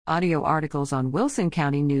Audio articles on Wilson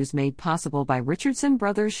County News made possible by Richardson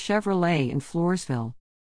Brothers Chevrolet in Floresville.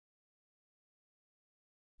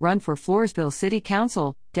 Run for Floresville City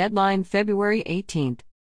Council, deadline February 18th.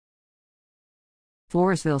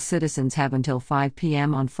 Floresville citizens have until 5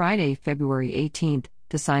 p.m. on Friday, February 18th,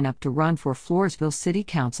 to sign up to run for Floresville City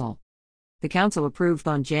Council. The council approved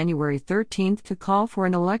on January 13th to call for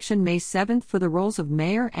an election May 7th for the roles of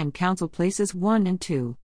mayor and council places 1 and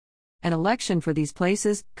 2. An election for these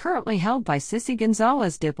places, currently held by Sissy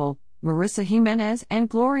Gonzalez Dipple, Marissa Jimenez, and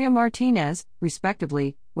Gloria Martinez,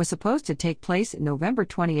 respectively, was supposed to take place in November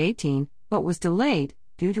 2018, but was delayed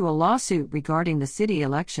due to a lawsuit regarding the city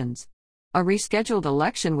elections. A rescheduled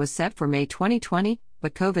election was set for May 2020,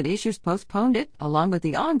 but COVID issues postponed it, along with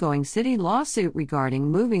the ongoing city lawsuit regarding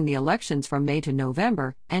moving the elections from May to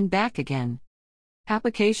November and back again.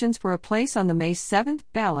 Applications for a place on the May 7th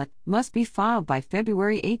ballot must be filed by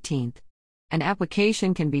February 18th. An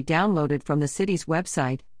application can be downloaded from the city's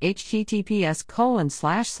website,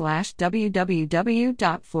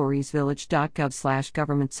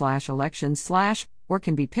 https://www.floresvillage.gov/government/elections/ or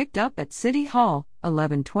can be picked up at City Hall,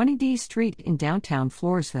 1120 D Street in downtown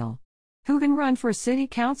Floresville. Who can run for City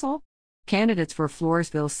Council? Candidates for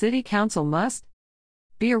Floresville City Council must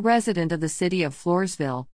be a resident of the city of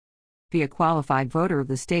Floresville, be a qualified voter of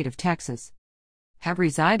the state of Texas, have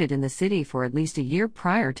resided in the city for at least a year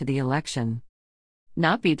prior to the election,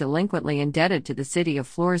 not be delinquently indebted to the city of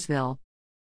Floresville,